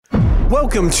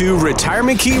Welcome to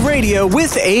Retirement Key Radio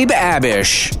with Abe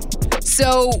Abish.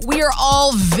 So we are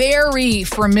all very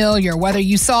familiar, whether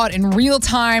you saw it in real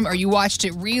time or you watched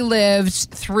it relived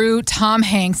through Tom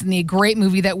Hanks in the great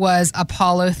movie that was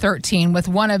Apollo 13, with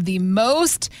one of the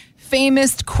most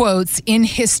famous quotes in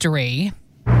history.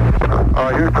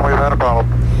 Houston, we've had a problem.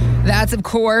 That's, of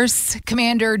course,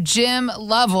 Commander Jim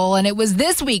Lovell. And it was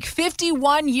this week,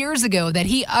 51 years ago, that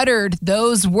he uttered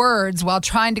those words while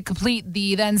trying to complete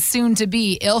the then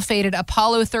soon-to-be ill-fated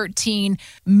Apollo 13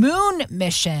 moon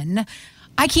mission.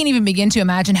 I can't even begin to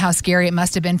imagine how scary it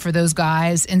must have been for those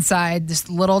guys inside this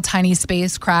little tiny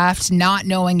spacecraft, not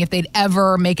knowing if they'd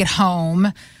ever make it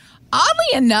home.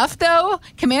 Oddly enough, though,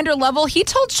 Commander Lovell, he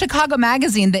told Chicago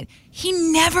Magazine that he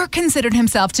never considered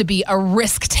himself to be a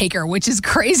risk taker, which is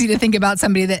crazy to think about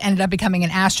somebody that ended up becoming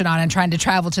an astronaut and trying to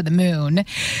travel to the moon.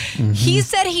 Mm-hmm. He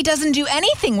said he doesn't do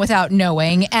anything without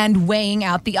knowing and weighing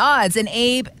out the odds. And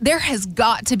Abe, there has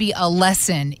got to be a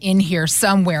lesson in here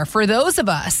somewhere for those of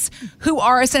us who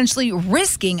are essentially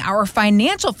risking our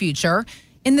financial future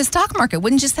in the stock market,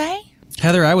 wouldn't you say?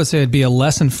 Heather, I would say it'd be a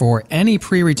lesson for any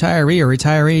pre-retiree or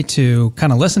retiree to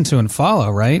kind of listen to and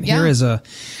follow, right? Yeah. Here is a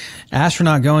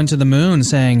astronaut going to the moon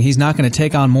saying he's not going to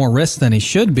take on more risks than he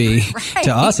should be. Right.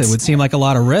 To us, it would seem like a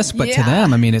lot of risk, but to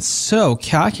them, I mean, it's so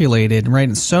calculated, right?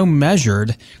 And so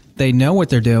measured. They know what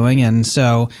they're doing, and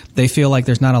so they feel like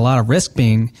there's not a lot of risk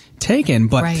being taken.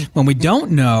 But when we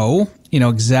don't know,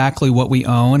 exactly what we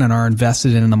own and are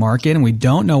invested in the market, and we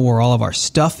don't know where all of our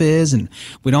stuff is, and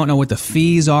we don't know what the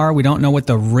fees are, we don't know what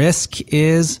the risk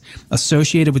is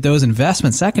associated with those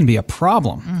investments, that can be a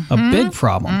problem, a big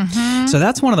problem. So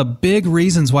that's one of the big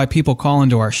reasons why people call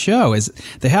into our show is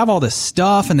they have all this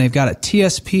stuff and they've got a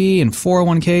TSP and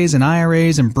 401ks and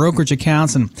IRAs and brokerage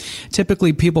accounts, and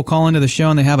typically people call into the show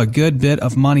and they have a good bit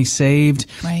of money saved,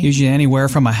 usually anywhere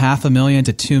from $500,000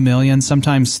 to $2 million,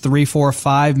 sometimes $3, $4,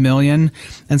 $5 million.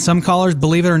 And some callers,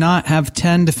 believe it or not, have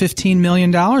 $10 to $15 million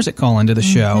that call into the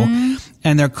show.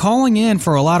 And they're calling in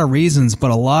for a lot of reasons, but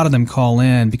a lot of them call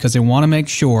in because they want to make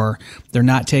sure they're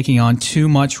not taking on too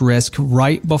much risk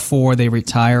right before they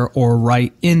retire or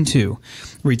right into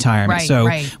retirement.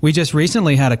 We just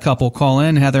recently had a couple call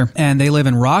in, Heather, and they live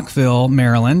in Rockville,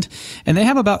 Maryland, and they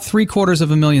have about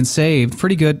 $750,000 saved,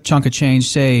 pretty good chunk of change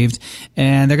saved,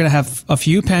 and they're going to have a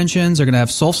few pensions, they're going to have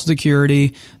Social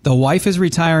Security. The wife is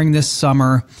retiring this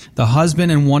summer, the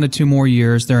husband in 1 to 2 more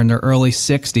years, they're in their early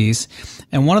 60s.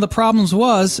 And one of the problems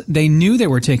was they knew they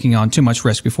were taking on too much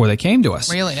risk before they came to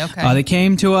us. Really? Okay. They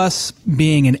came to us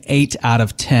being an 8 out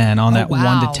of 10 on that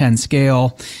 1 to 10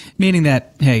 scale, meaning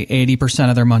that, hey, 80%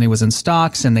 of their money was in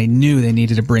stocks, and they knew they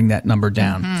needed to bring that number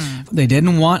down. They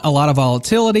didn't want a lot of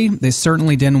volatility. They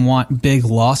certainly didn't want big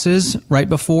losses right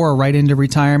before or right into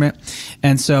retirement.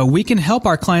 And so we can help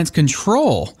our clients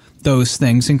control those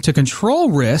things and to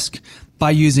control risk by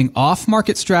using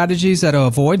off-market strategies that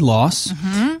avoid loss,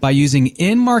 by using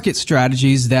in-market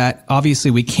strategies that obviously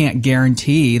we can't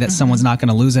guarantee that someone's not going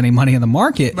to lose any money in the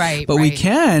market, but we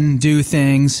can do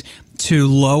things to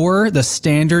lower the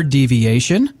standard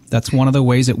deviation. That's one of the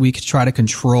ways that we could try to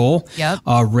control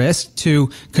risk, to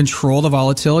control the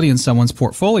volatility in someone's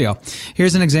portfolio.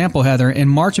 Here's an example, Heather. In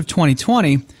March of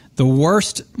 2020, the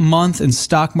worst month in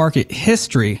stock market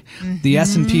history, the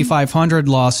S&P 500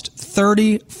 lost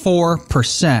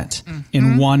 34%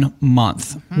 in 1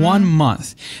 month. 1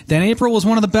 month. Then April was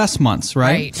one of the best months,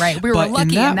 right? Right. We were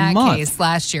lucky in that case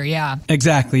last year,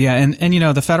 Exactly, yeah. And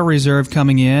the Federal Reserve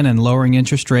coming in and lowering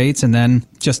interest rates, and then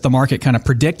just the market kind of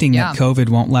predicting that COVID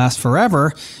won't last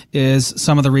forever is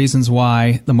some of the reasons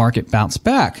why the market bounced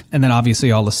back. And then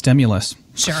obviously all the stimulus.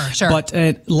 Sure. But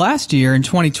last year in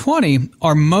 2020,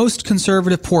 our most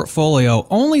conservative portfolio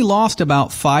only lost about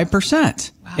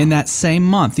 5%. In that same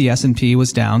month, the S&P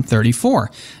was down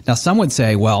 34. Now, some would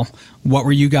say, well, what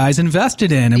were you guys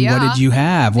invested in and what did you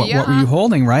have? What were you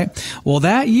holding, right? Well,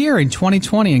 that year in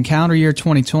 2020, in calendar year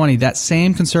 2020, that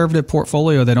same conservative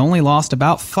portfolio that only lost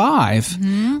about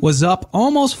 5 was up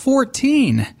almost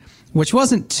 14, which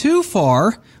wasn't too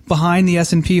far behind the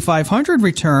S&P 500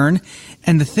 return.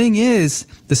 And the thing is,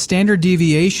 the standard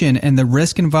deviation and the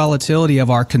risk and volatility of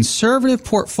our conservative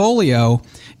portfolio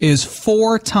is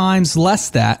 4 times less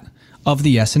that of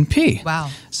the S&P. Wow.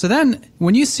 So then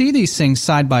when you see these things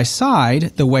side by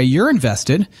side, the way you're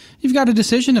invested, you've got a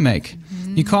decision to make.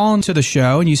 You call into the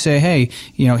show and you say, hey,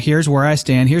 here's where I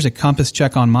stand. Here's a compass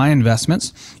check on my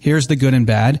investments. Here's the good and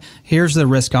bad. Here's the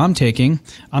risk I'm taking.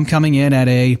 I'm coming in at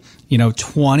a,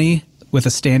 20 with a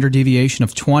standard deviation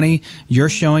of 20. You're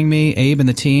showing me, Abe and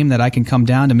the team, that I can come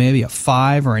down to maybe a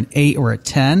 5 or an 8 or a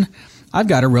 10. I've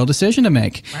got a real decision to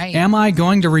make. Right. Am I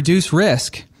going to reduce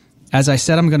risk as I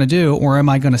said I'm going to do, or am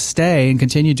I going to stay and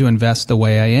continue to invest the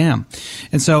way I am?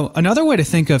 And so another way to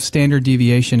think of standard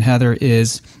deviation, Heather,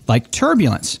 is like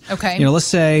turbulence. Okay. You know, let's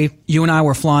say you and I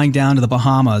were flying down to the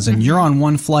Bahamas and you're on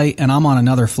one flight and I'm on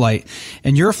another flight,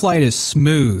 and your flight is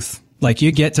smooth. Like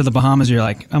you get to the Bahamas,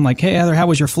 I'm like, hey, Heather, how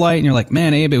was your flight? And you're like,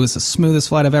 man, Abe, it was the smoothest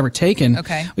flight I've ever taken.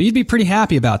 Okay. Well, you'd be pretty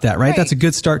happy about that, right? That's a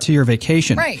good start to your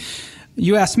vacation. Right.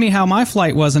 You asked me how my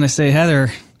flight was, and I say,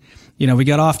 Heather, you know, we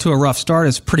got off to a rough start.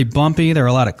 It's pretty bumpy. There were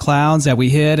a lot of clouds that we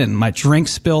hit, and my drink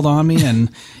spilled on me, and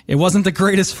it wasn't the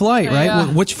greatest flight, right?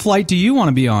 Yeah. Which flight do you want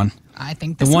to be on? I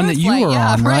think the one that you were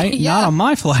on, right? Yeah. Not on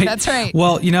my flight. That's right.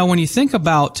 Well, you know, when you think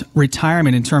about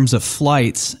retirement in terms of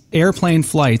flights, airplane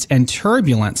flights, and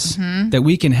turbulence that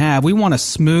we can have, we want to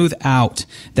smooth out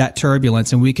that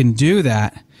turbulence, and we can do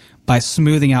that by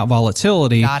smoothing out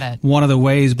volatility. Got it. One of the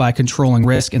ways by controlling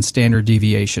risk and standard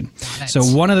deviation. So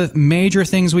one of the major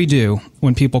things we do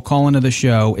when people call into the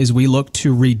show is we look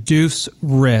to reduce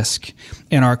risk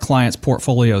in our clients'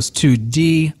 portfolios, to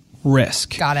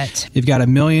de-risk. Got it. You've got $1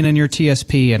 million in your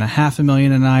TSP and $500,000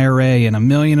 in an IRA and $1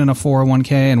 million in a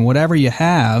 401k, and whatever you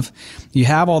have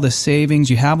all this savings,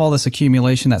 you have all this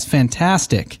accumulation. That's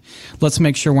fantastic. Let's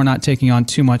make sure we're not taking on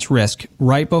too much risk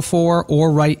right before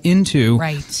or right into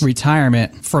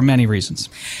retirement for many reasons.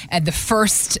 And the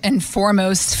first and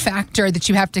foremost factor that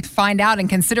you have to find out and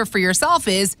consider for yourself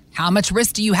is, how much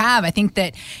risk do you have? I think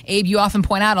that, Abe, you often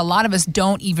point out a lot of us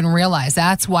don't even realize.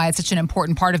 That's why it's such an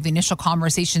important part of the initial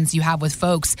conversations you have with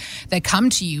folks that come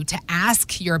to you to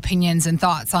ask your opinions and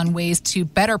thoughts on ways to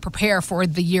better prepare for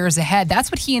the years ahead.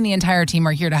 That's what he and the entire team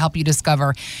are here to help you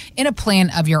discover in a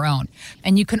plan of your own.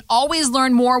 And you can always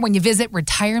learn more when you visit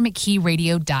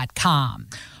retirementkeyradio.com.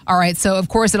 All right, so of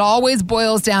course it always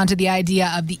boils down to the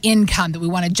idea of the income that we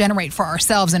want to generate for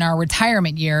ourselves in our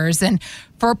retirement years. And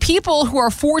for people who are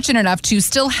fortunate enough to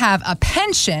still have a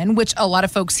pension, which a lot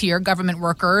of folks here, government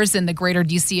workers in the greater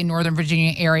DC and Northern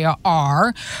Virginia area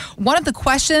are, one of the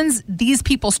questions these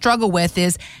people struggle with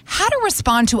is how to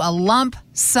respond to a lump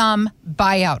sum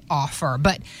buyout offer.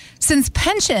 But since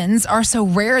pensions are so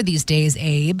rare these days,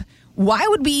 Abe, why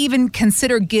would we even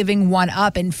consider giving one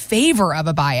up in favor of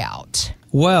a buyout?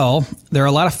 Well, there are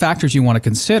a lot of factors you want to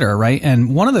consider, right?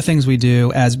 And one of the things we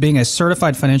do as being a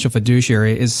certified financial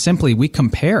fiduciary is simply we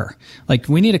compare. Like,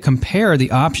 we need to compare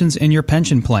the options in your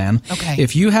pension plan. Okay.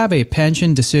 If you have a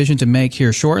pension decision to make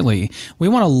here shortly, we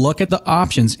want to look at the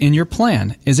options in your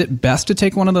plan. Is it best to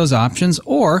take one of those options,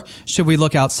 or should we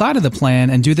look outside of the plan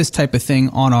and do this type of thing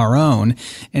on our own?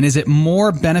 And is it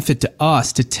more benefit to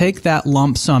us to take that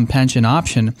lump sum pension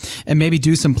option and maybe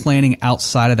do some planning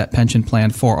outside of that pension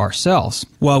plan for ourselves?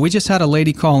 Well, we just had a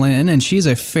lady call in, and she's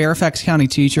a Fairfax County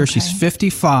teacher. Okay. She's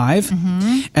 55,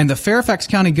 and the Fairfax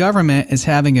County government is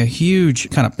having a huge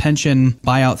kind of pension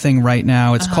buyout thing right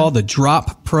now. It's called the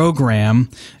DROP program,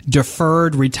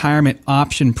 Deferred Retirement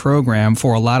Option Program,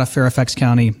 for a lot of Fairfax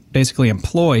County basically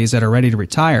employees that are ready to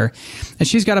retire. And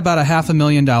she's got about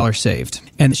 $500,000 saved.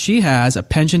 And she has a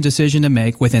pension decision to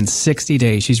make within 60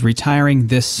 days. She's retiring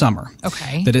this summer.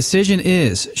 Okay. The decision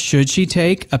is, should she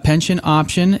take a pension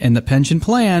option in the pension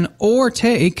plan or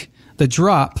take the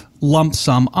drop lump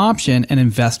sum option and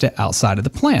invest it outside of the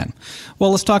plan?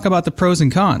 Well, let's talk about the pros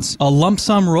and cons. A lump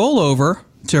sum rollover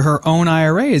to her own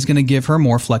IRA is going to give her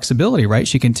more flexibility, right?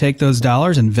 She can take those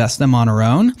dollars, invest them on her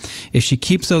own. If she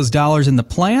keeps those dollars in the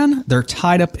plan, they're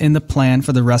tied up in the plan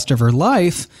for the rest of her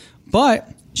life, but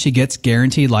she gets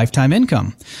guaranteed lifetime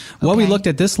income. Well, we looked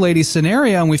at this lady's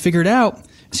scenario and we figured out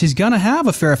she's going to have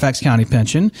a Fairfax County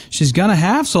pension. She's going to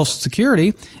have Social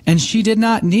Security, and she did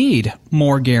not need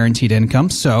more guaranteed income.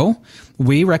 So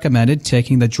we recommended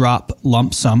taking the drop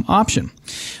lump sum option.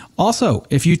 Also,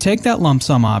 if you take that lump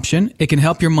sum option, it can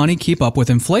help your money keep up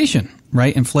with inflation,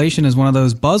 right? Inflation is one of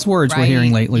those buzzwords we're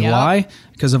hearing lately. Yep. Why?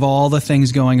 Because of all the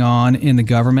things going on in the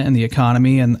government and the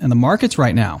economy and the markets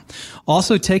right now.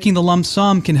 Also, taking the lump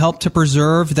sum can help to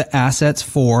preserve the assets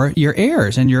for your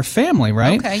heirs and your family,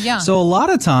 right? Okay, yeah. So a lot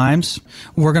of times,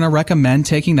 we're going to recommend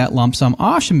taking that lump sum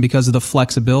option because of the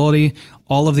flexibility,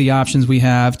 all of the options we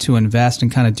have to invest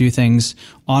and kind of do things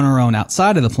on our own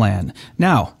outside of the plan.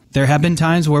 Now, there have been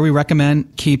times where we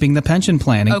recommend keeping the pension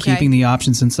plan and keeping the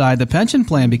options inside the pension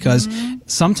plan because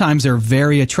sometimes they're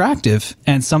very attractive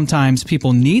and sometimes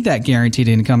people need that guaranteed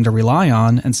income to rely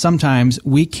on, and sometimes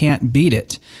we can't beat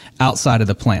it outside of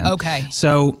the plan. Okay.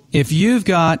 So if you've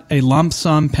got a lump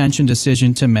sum pension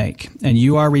decision to make and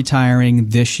you are retiring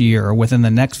this year or within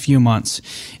the next few months,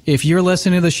 if you're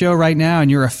listening to the show right now and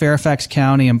you're a Fairfax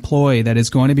County employee that is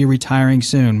going to be retiring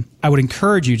soon, I would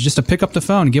encourage you just to pick up the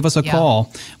phone and give us a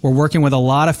call. We're working with a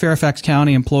lot of Fairfax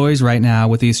County employees right now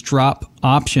with these drop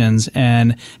options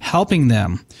and helping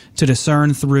them to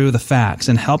discern through the facts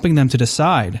and helping them to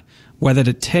decide whether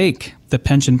to take the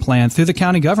pension plan through the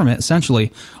county government,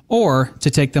 essentially, or to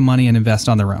take the money and invest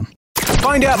on their own.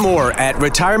 Find out more at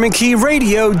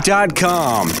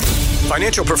retirementkeyradio.com.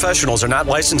 Financial professionals are not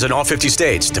licensed in all 50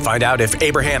 states. To find out if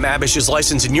Abraham Abish is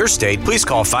licensed in your state, please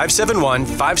call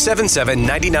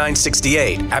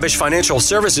 571-577-9968. Abish Financial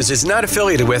Services is not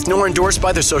affiliated with nor endorsed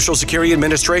by the Social Security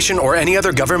Administration or any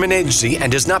other government agency and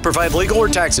does not provide legal or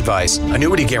tax advice.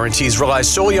 Annuity guarantees rely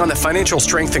solely on the financial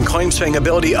strength and claims-paying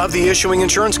ability of the issuing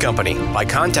insurance company. By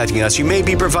contacting us, you may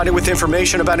be provided with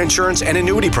information about insurance and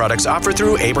annuity products offered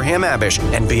through Abraham Abish,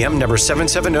 NBM number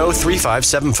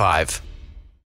 7703575.